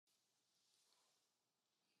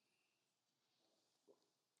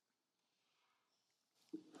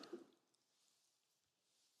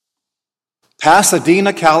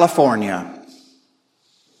Pasadena, California.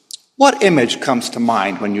 What image comes to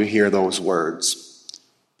mind when you hear those words?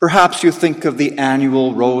 Perhaps you think of the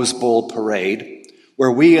annual Rose Bowl parade,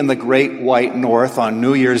 where we in the great white north on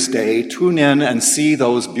New Year's Day tune in and see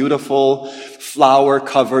those beautiful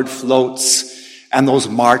flower-covered floats and those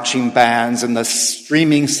marching bands in the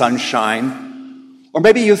streaming sunshine. Or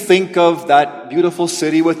maybe you think of that beautiful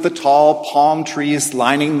city with the tall palm trees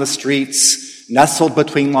lining the streets, nestled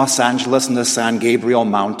between Los Angeles and the San Gabriel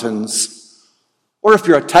Mountains. Or if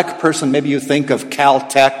you're a tech person, maybe you think of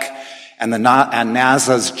Caltech and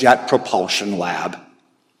NASA's Jet Propulsion Lab.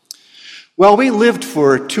 Well, we lived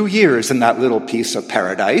for 2 years in that little piece of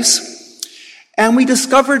paradise, and we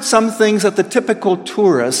discovered some things that the typical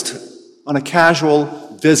tourist on a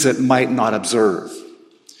casual visit might not observe.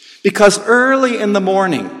 Because early in the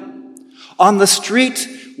morning, on the street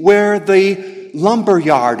where the lumber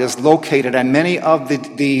yard is located and many of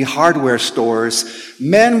the hardware stores,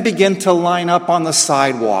 men begin to line up on the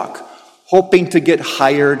sidewalk, hoping to get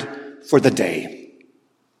hired for the day.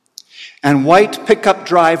 And white pickup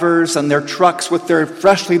drivers and their trucks with their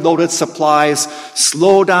freshly loaded supplies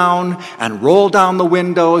slow down and roll down the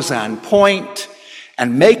windows and point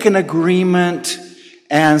and make an agreement.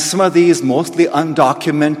 And some of these mostly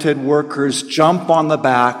undocumented workers jump on the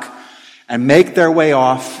back and make their way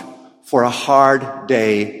off for a hard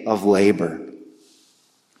day of labor.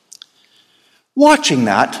 Watching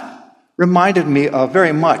that reminded me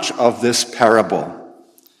very much of this parable.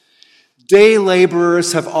 Day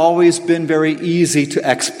laborers have always been very easy to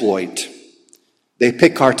exploit. They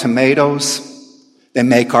pick our tomatoes, they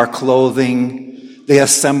make our clothing, they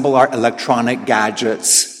assemble our electronic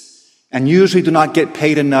gadgets, and usually do not get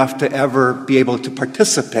paid enough to ever be able to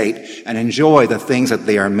participate and enjoy the things that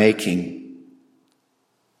they are making.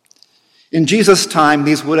 In Jesus' time,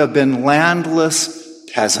 these would have been landless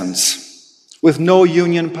peasants with no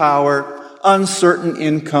union power, uncertain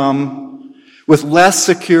income, with less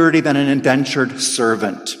security than an indentured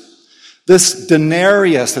servant. This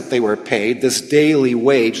denarius that they were paid, this daily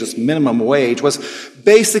wage, this minimum wage, was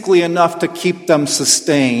basically enough to keep them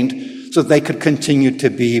sustained so they could continue to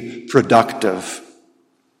be productive.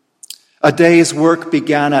 A day's work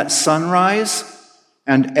began at sunrise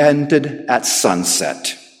and ended at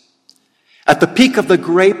sunset. At the peak of the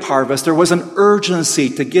grape harvest, there was an urgency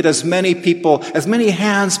to get as many people, as many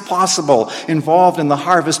hands possible involved in the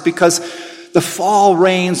harvest because the fall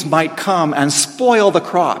rains might come and spoil the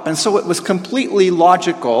crop. And so it was completely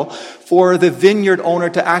logical for the vineyard owner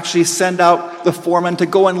to actually send out the foreman to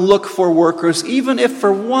go and look for workers, even if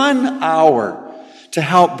for 1 hour, to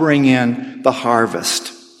help bring in the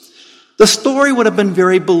harvest. The story would have been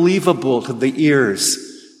very believable to the ears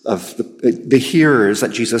of the hearers that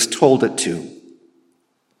Jesus told it to.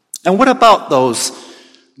 And what about those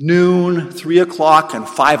noon, 3 o'clock, and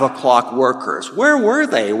 5 o'clock workers? Where were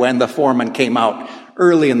they when the foreman came out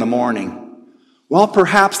early in the morning? Well,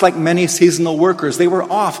 perhaps like many seasonal workers, they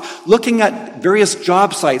were off looking at various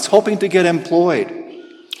job sites, hoping to get employed.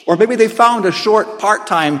 Or maybe they found a short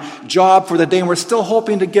part-time job for the day and were still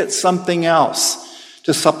hoping to get something else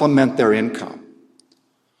to supplement their income.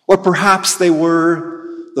 Or perhaps they were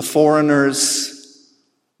the foreigners,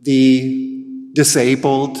 the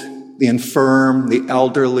disabled, the infirm, the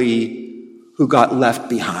elderly who got left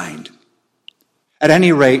behind. At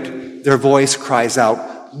any rate, their voice cries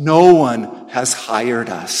out, "No one has hired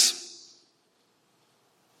us."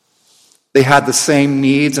 They had the same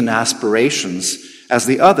needs and aspirations as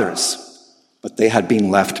the others, but they had been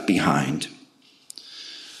left behind.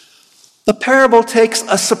 The parable takes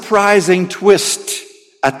a surprising twist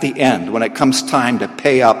at the end when it comes time to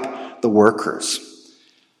pay up the workers.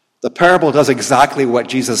 The parable does exactly what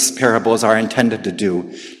Jesus' parables are intended to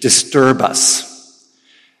do: disturb us,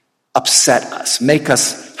 upset us, make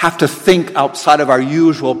us have to think outside of our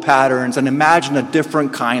usual patterns and imagine a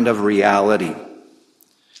different kind of reality.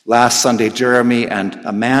 Last Sunday, Jeremy and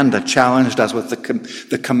Amanda challenged us with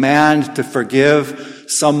the command to forgive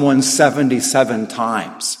someone 77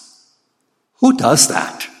 times. Who does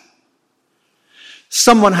that?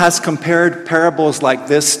 Someone has compared parables like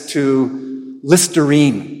this to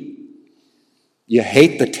Listerine. You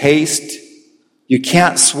hate the taste, you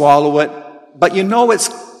can't swallow it, but you know it's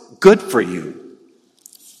good for you.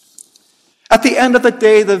 At the end of the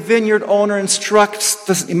day, the vineyard owner instructs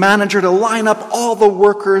the manager to line up all the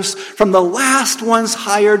workers from the last ones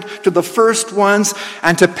hired to the first ones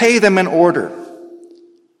and to pay them in order.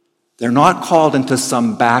 They're not called into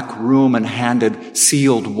some back room and handed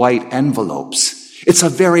sealed white envelopes. It's a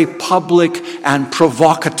very public and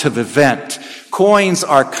provocative event. Coins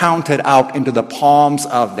are counted out into the palms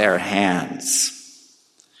of their hands.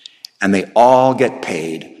 and they all get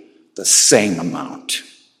paid the same amount.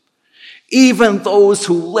 Even those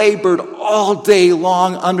who labored all day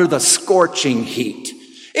long under the scorching heat.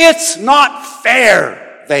 It's not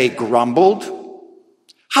fair, they grumbled.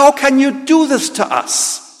 How can you do this to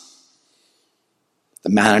us? The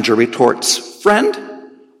manager retorts, friend,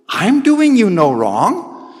 I'm doing you no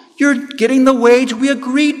wrong. You're getting the wage we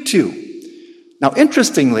agreed to. Now,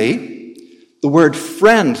 interestingly, the word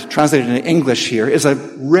friend, translated in English here, is a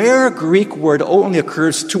rare Greek word that only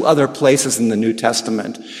occurs 2 other places in the New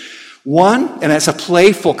Testament. One, and it's a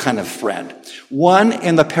playful kind of friend. One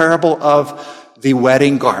in the parable of the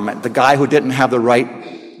wedding garment, the guy who didn't have the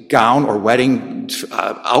right gown or wedding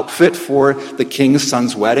outfit for the king's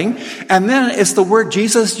son's wedding. And then it's the word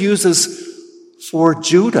Jesus uses for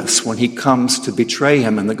Judas when he comes to betray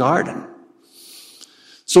him in the garden.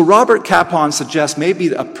 So Robert Capon suggests maybe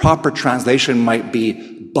a proper translation might be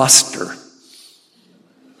buster.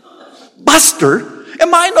 Buster?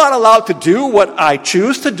 Am I not allowed to do what I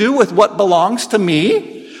choose to do with what belongs to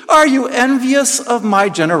me? Are you envious of my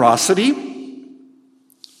generosity?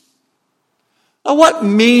 Now, what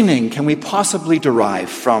meaning can we possibly derive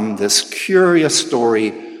from this curious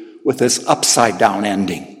story with this upside-down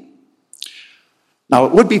ending? Now,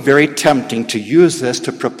 it would be very tempting to use this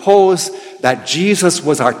to propose that Jesus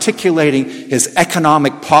was articulating his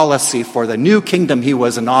economic policy for the new kingdom he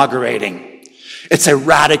was inaugurating. It's a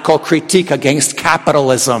radical critique against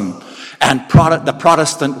capitalism and the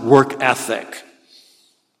Protestant work ethic.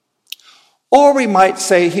 Or we might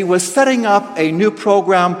say he was setting up a new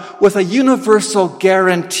program with a universal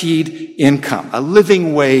guaranteed income, a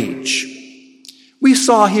living wage. We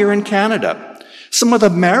saw here in Canada some of the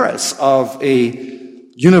merits of a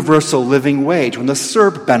universal living wage when the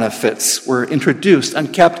CERB benefits were introduced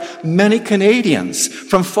and kept many Canadians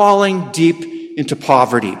from falling deep into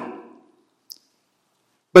poverty.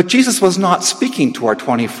 But Jesus was not speaking to our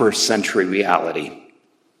 21st century reality.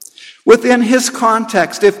 Within his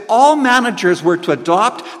context, if all managers were to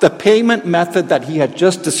adopt the payment method that he had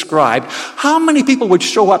just described, how many people would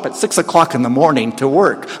show up at 6 o'clock in the morning to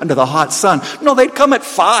work under the hot sun? No, they'd come at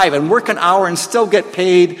 5 and work an hour and still get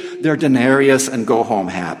paid their denarius and go home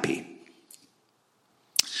happy.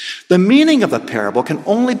 The meaning of the parable can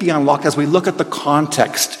only be unlocked as we look at the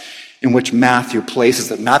context in which Matthew places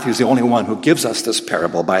it. Matthew's the only one who gives us this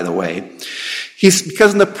parable, by the way.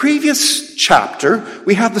 Because in the previous chapter,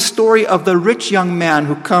 we have the story of the rich young man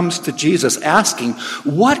who comes to Jesus asking,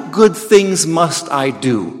 what good things must I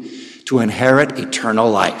do to inherit eternal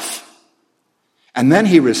life? And then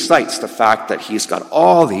he recites the fact that he's got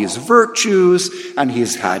all these virtues and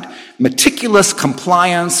he's had meticulous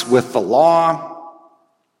compliance with the law.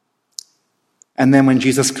 And then when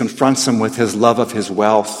Jesus confronts him with his love of his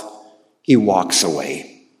wealth, he walks away.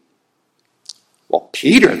 Well,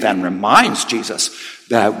 Peter then reminds Jesus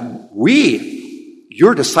that we,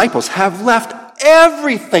 your disciples, have left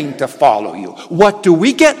everything to follow you. What do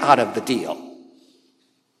we get out of the deal?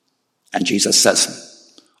 And Jesus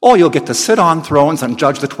says, oh, you'll get to sit on thrones and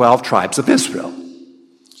judge the 12 tribes of Israel.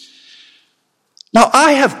 Now,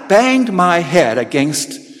 I have banged my head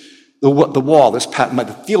against the wall, my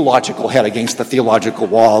theological head against the theological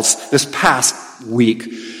walls this past week,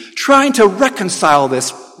 trying to reconcile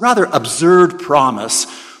this rather absurd promise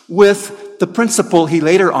with the principle he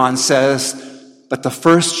later on says, but the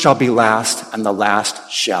first shall be last and the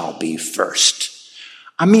last shall be first.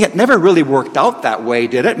 I mean, it never really worked out that way,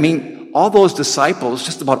 did it? I mean, all those disciples,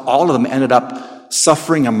 just about all of them ended up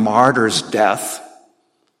suffering a martyr's death.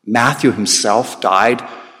 Matthew himself died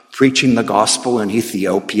preaching the gospel in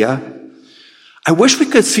Ethiopia. I wish we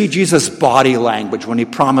could see Jesus' body language when he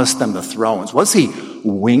promised them the thrones. Was he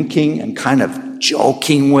winking and kind of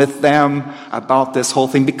joking with them about this whole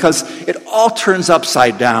thing? Because it all turns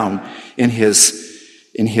upside down in his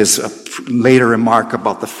later remark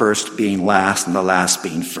about the first being last and the last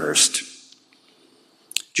being first.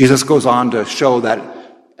 Jesus goes on to show that,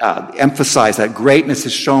 emphasize that greatness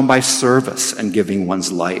is shown by service and giving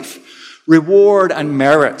one's life. Reward and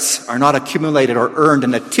merits are not accumulated or earned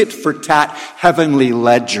in a tit-for-tat heavenly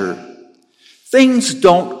ledger. Things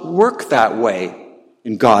don't work that way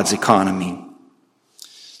in God's economy.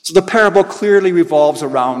 So the parable clearly revolves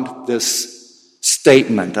around this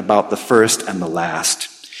statement about the first and the last.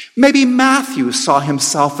 Maybe Matthew saw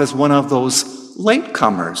himself as one of those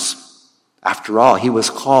latecomers. After all, he was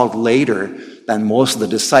called later than most of the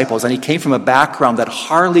disciples, and he came from a background that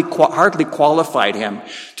hardly qualified him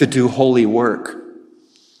to do holy work.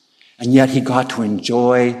 And yet he got to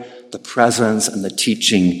enjoy the presence and the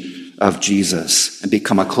teaching of Jesus and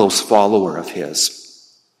become a close follower of his.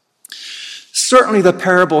 Certainly the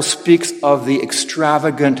parable speaks of the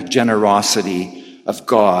extravagant generosity of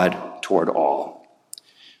God toward all.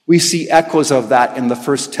 We see echoes of that in the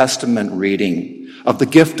First Testament reading of the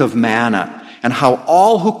gift of manna and how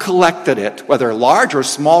all who collected it, whether large or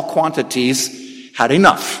small quantities, had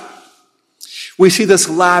enough. We see this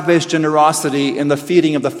lavish generosity in the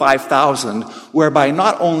feeding of the 5,000, whereby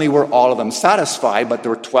not only were all of them satisfied, but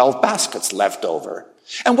there were 12 baskets left over.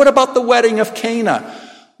 And what about the wedding of Cana,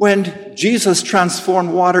 when Jesus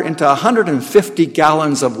transformed water into 150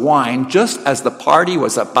 gallons of wine just as the party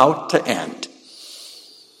was about to end?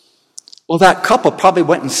 Well, that couple probably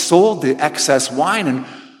went and sold the excess wine and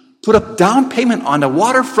put a down payment on a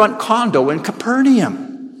waterfront condo in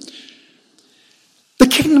Capernaum. The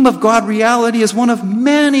kingdom of God reality is one of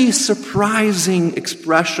many surprising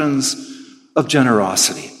expressions of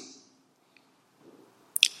generosity.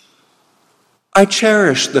 I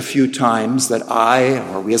cherish the few times that I,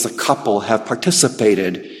 or we as a couple, have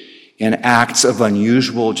participated in acts of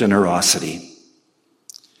unusual generosity.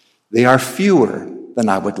 They are fewer than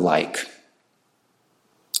I would like.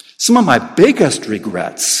 Some of my biggest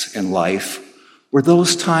regrets in life were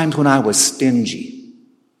those times when I was stingy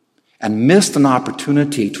and missed an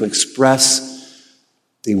opportunity to express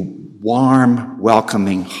the warm,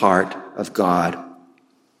 welcoming heart of God.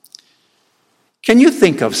 Can you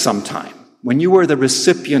think of some time when you were the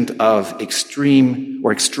recipient of extreme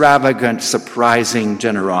or extravagant, surprising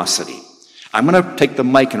generosity? I'm going to take the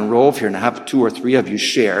mic and roll here and have 2 or 3 of you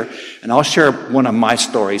share, and I'll share one of my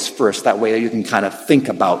stories first. That way you can kind of think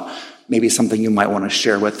about maybe something you might want to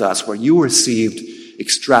share with us where you received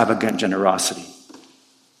extravagant generosity.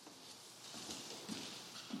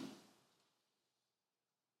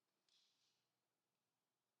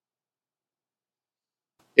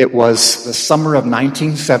 It was the summer of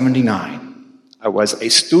 1979. I was a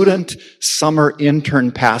student summer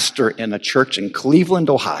intern pastor in a church in Cleveland,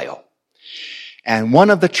 Ohio. And one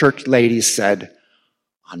of the church ladies said,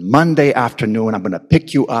 on Monday afternoon, I'm going to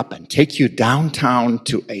pick you up and take you downtown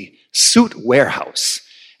to a suit warehouse,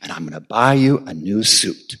 and I'm going to buy you a new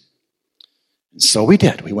suit. And so we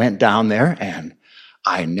did. We went down there, and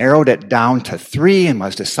I narrowed it down to 3 and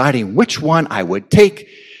was deciding which one I would take.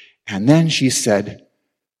 And then she said,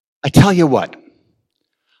 I tell you what,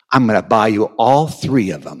 I'm going to buy you all 3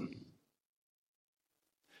 of them.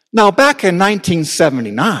 Now, back in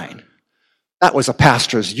 1979, that was a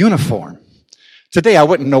pastor's uniform. Today, I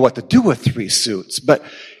wouldn't know what to do with 3 suits, but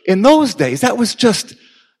in those days, that was just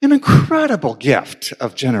an incredible gift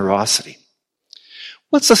of generosity.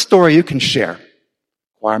 What's a story you can share?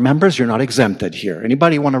 Choir members, you're not exempted here.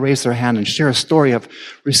 Anybody want to raise their hand and share a story of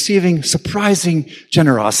receiving surprising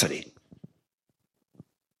generosity?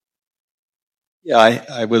 Yeah,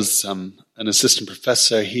 I was an assistant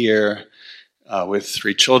professor here with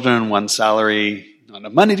 3 children, 1 salary, not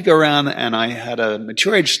enough money to go around, and I had a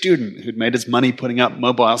mature age student who'd made his money putting up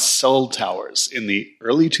mobile cell towers in the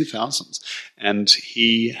early 2000s. And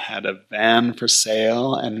he had a van for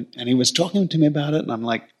sale, and he was talking to me about it, and I'm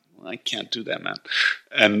like, well, I can't do that,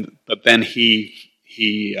 man. But then he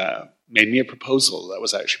made me a proposal that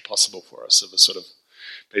was actually possible for us of a sort of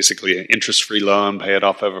basically an interest-free loan, pay it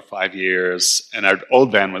off over 5 years, and our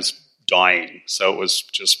old van was dying, so it was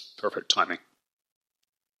just perfect timing.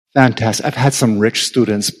 Fantastic. I've had some rich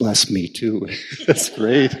students bless me too. That's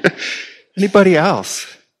great. Anybody else?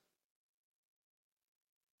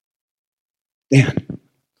 Dan.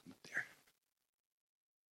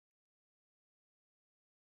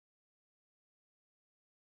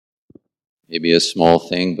 Maybe a small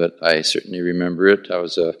thing, but I certainly remember it. I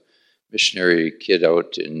was a missionary kid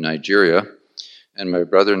out in Nigeria, and my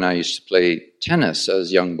brother and I used to play tennis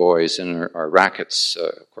as young boys, and our rackets,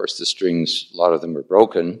 of course, the strings, a lot of them were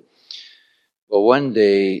broken. Well, one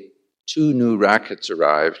day, 2 new rackets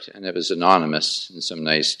arrived, and it was anonymous, and some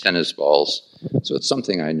nice tennis balls. So it's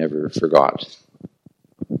something I never forgot.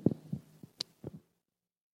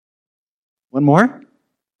 One more?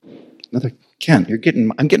 Another. Ken,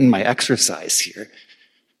 I'm getting my exercise here.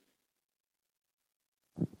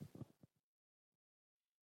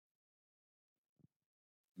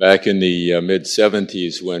 Back in the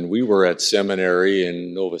mid-'70s, when we were at seminary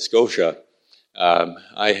in Nova Scotia,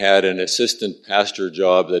 I had an assistant pastor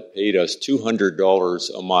job that paid us $200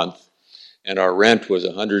 a month, and our rent was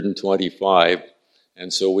 $125,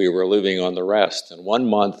 and so we were living on the rest. And one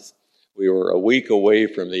month, we were a week away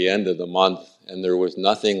from the end of the month, and there was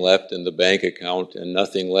nothing left in the bank account and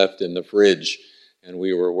nothing left in the fridge, and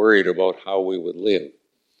we were worried about how we would live.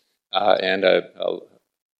 And a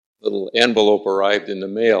little envelope arrived in the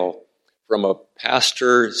mail from a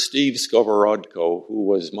pastor, Steve Skovorodko, who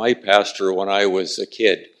was my pastor when I was a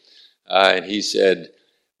kid. and he said,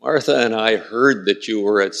 Martha and I heard that you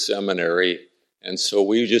were at seminary, and so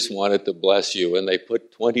we just wanted to bless you. And they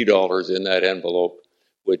put $20 in that envelope,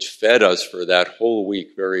 which fed us for that whole week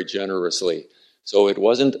very generously. So it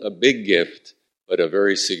wasn't a big gift, but a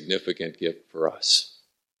very significant gift for us.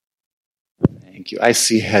 Thank you. I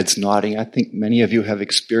see heads nodding. I think many of you have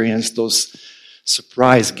experienced those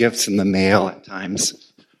surprise gifts in the mail at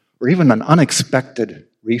times, or even an unexpected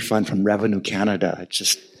refund from Revenue Canada. It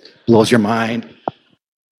just blows your mind.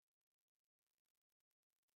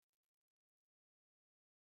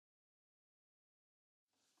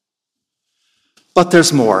 But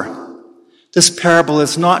there's more. This parable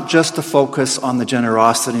is not just to focus on the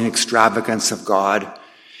generosity and extravagance of God.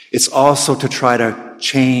 It's also to try to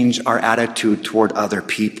change our attitude toward other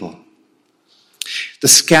people. The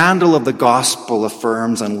scandal of the gospel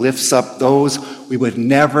affirms and lifts up those we would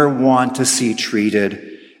never want to see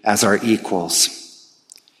treated as our equals.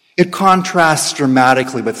 It contrasts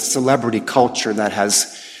dramatically with celebrity culture that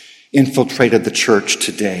has infiltrated the church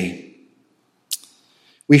today.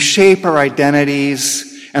 We shape our identities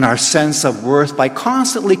and our sense of worth by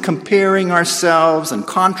constantly comparing ourselves and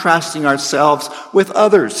contrasting ourselves with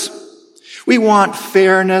others. We want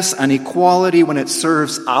fairness and equality when it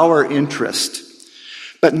serves our interest,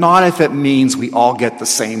 but not if it means we all get the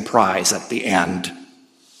same prize at the end.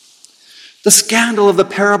 The scandal of the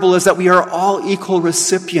parable is that we are all equal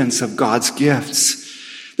recipients of God's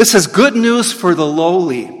gifts. This is good news for the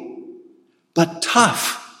lowly, but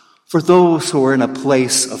tough for those who are in a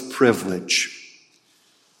place of privilege.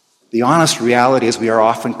 The honest reality is we are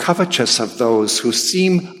often covetous of those who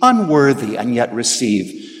seem unworthy and yet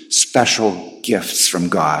receive special gifts from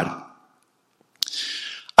God.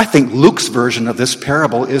 I think Luke's version of this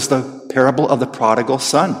parable is the parable of the prodigal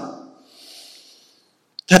son.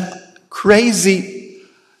 That crazy,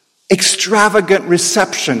 extravagant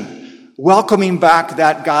reception, welcoming back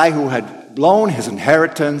that guy who had blown his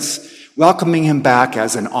inheritance, welcoming him back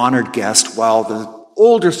as an honored guest, while the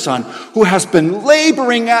older son, who has been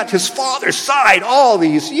laboring at his father's side all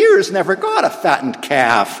these years, never got a fattened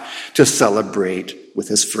calf to celebrate with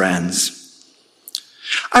his friends.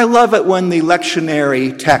 I love it when the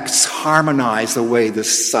lectionary texts harmonize the way the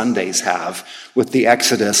Sundays have with the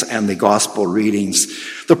Exodus and the gospel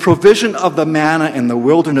readings. The provision of the manna in the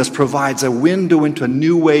wilderness provides a window into a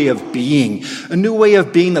new way of being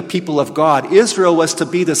the people of God. Israel was to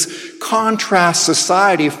be this contrast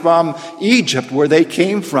society from Egypt, where they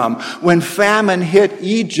came from. When famine hit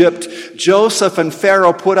Egypt, Joseph and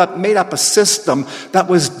Pharaoh made up a system that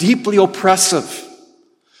was deeply oppressive.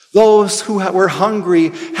 Those who were hungry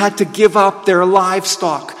had to give up their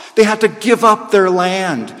livestock. They had to give up their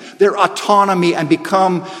land, their autonomy, and they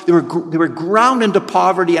were ground into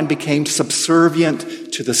poverty and became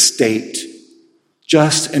subservient to the state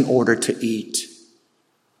just in order to eat.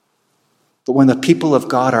 But when the people of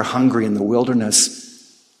God are hungry in the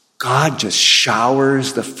wilderness, God just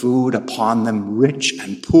showers the food upon them, rich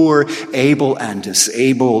and poor, able and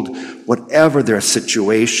disabled, whatever their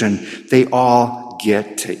situation, they all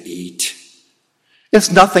get to eat.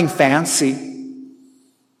 It's nothing fancy.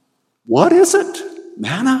 What is it?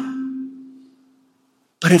 Manna?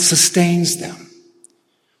 But it sustains them,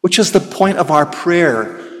 which is the point of our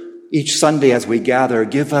prayer each Sunday as we gather.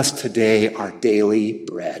 Give us today our daily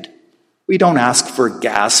bread. We don't ask for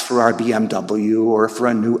gas for our BMW or for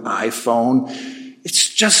a new iPhone. It's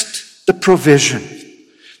just the provision,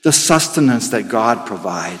 the sustenance that God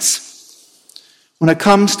provides. When it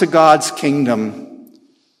comes to God's kingdom,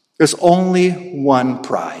 there's only one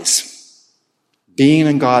prize: being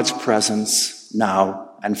in God's presence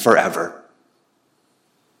now and forever.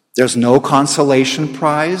 There's no consolation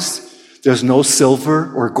prize. There's no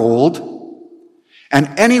silver or gold.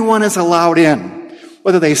 And anyone is allowed in,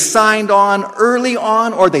 whether they signed on early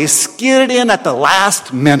on or they skidded in at the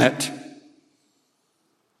last minute.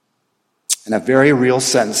 In a very real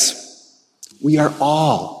sense, we are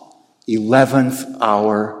all 11th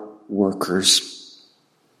hour workers,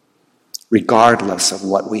 regardless of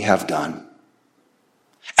what we have done.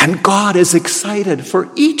 And God is excited for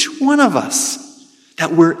each one of us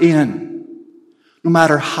that we're in, no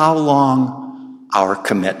matter how long our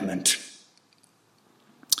commitment.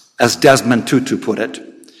 As Desmond Tutu put it,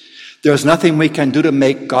 there's nothing we can do to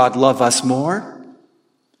make God love us more,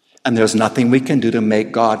 and there's nothing we can do to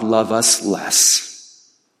make God love us less.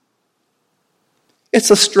 It's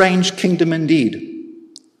a strange kingdom indeed,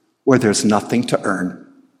 where there's nothing to earn.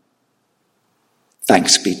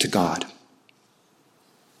 Thanks be to God.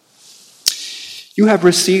 You have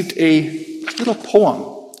received a little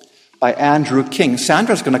poem by Andrew King.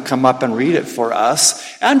 Sandra's going to come up and read it for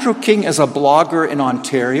us. Andrew King is a blogger in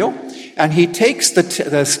Ontario, and he takes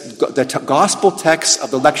the gospel texts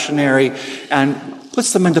of the lectionary and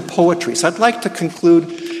puts them into poetry. So I'd like to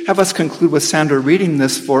have us conclude with Sandra reading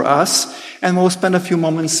this for us, and we'll spend a few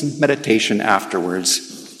moments in meditation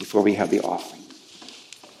afterwards before we have the offering.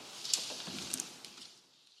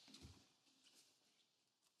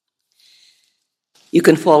 You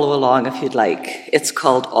can follow along if you'd like. It's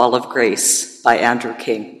called All of Grace by Andrew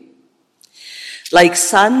King. Like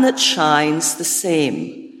sun that shines the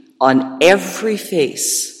same on every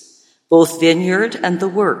face, both vineyard and the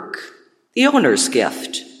work, the owner's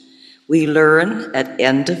gift, we learn at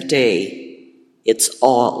end of day, it's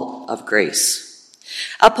all of grace.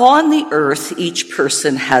 Upon the earth, each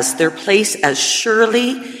person has their place as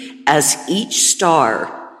surely as each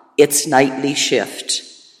star its nightly shift.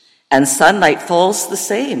 And sunlight falls the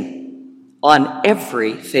same on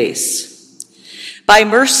every face. By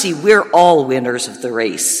mercy, we're all winners of the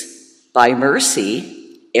race. By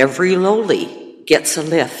mercy, every lowly gets a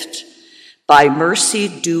lift. By mercy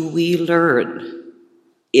do we learn.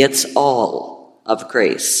 It's all of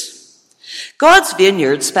grace. God's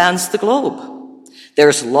vineyard spans the globe.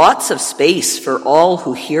 There's lots of space for all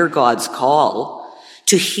who hear God's call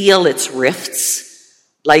to heal its rifts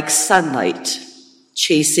like sunlight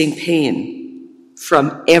chasing pain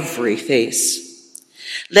from every face.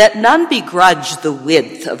 Let none begrudge the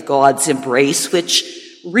width of God's embrace, which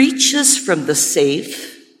reaches from the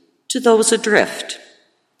safe to those adrift.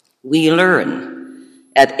 We learn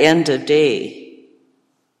at end of day,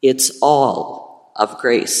 it's all of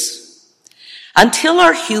grace. Until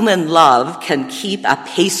our human love can keep a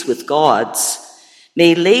pace with God's,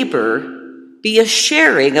 may labor be a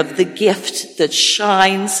sharing of the gift that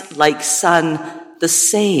shines like sun the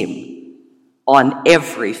same on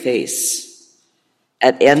every face.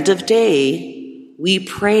 At end of day, we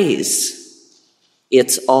praise.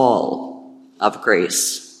 It's all of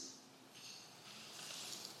grace.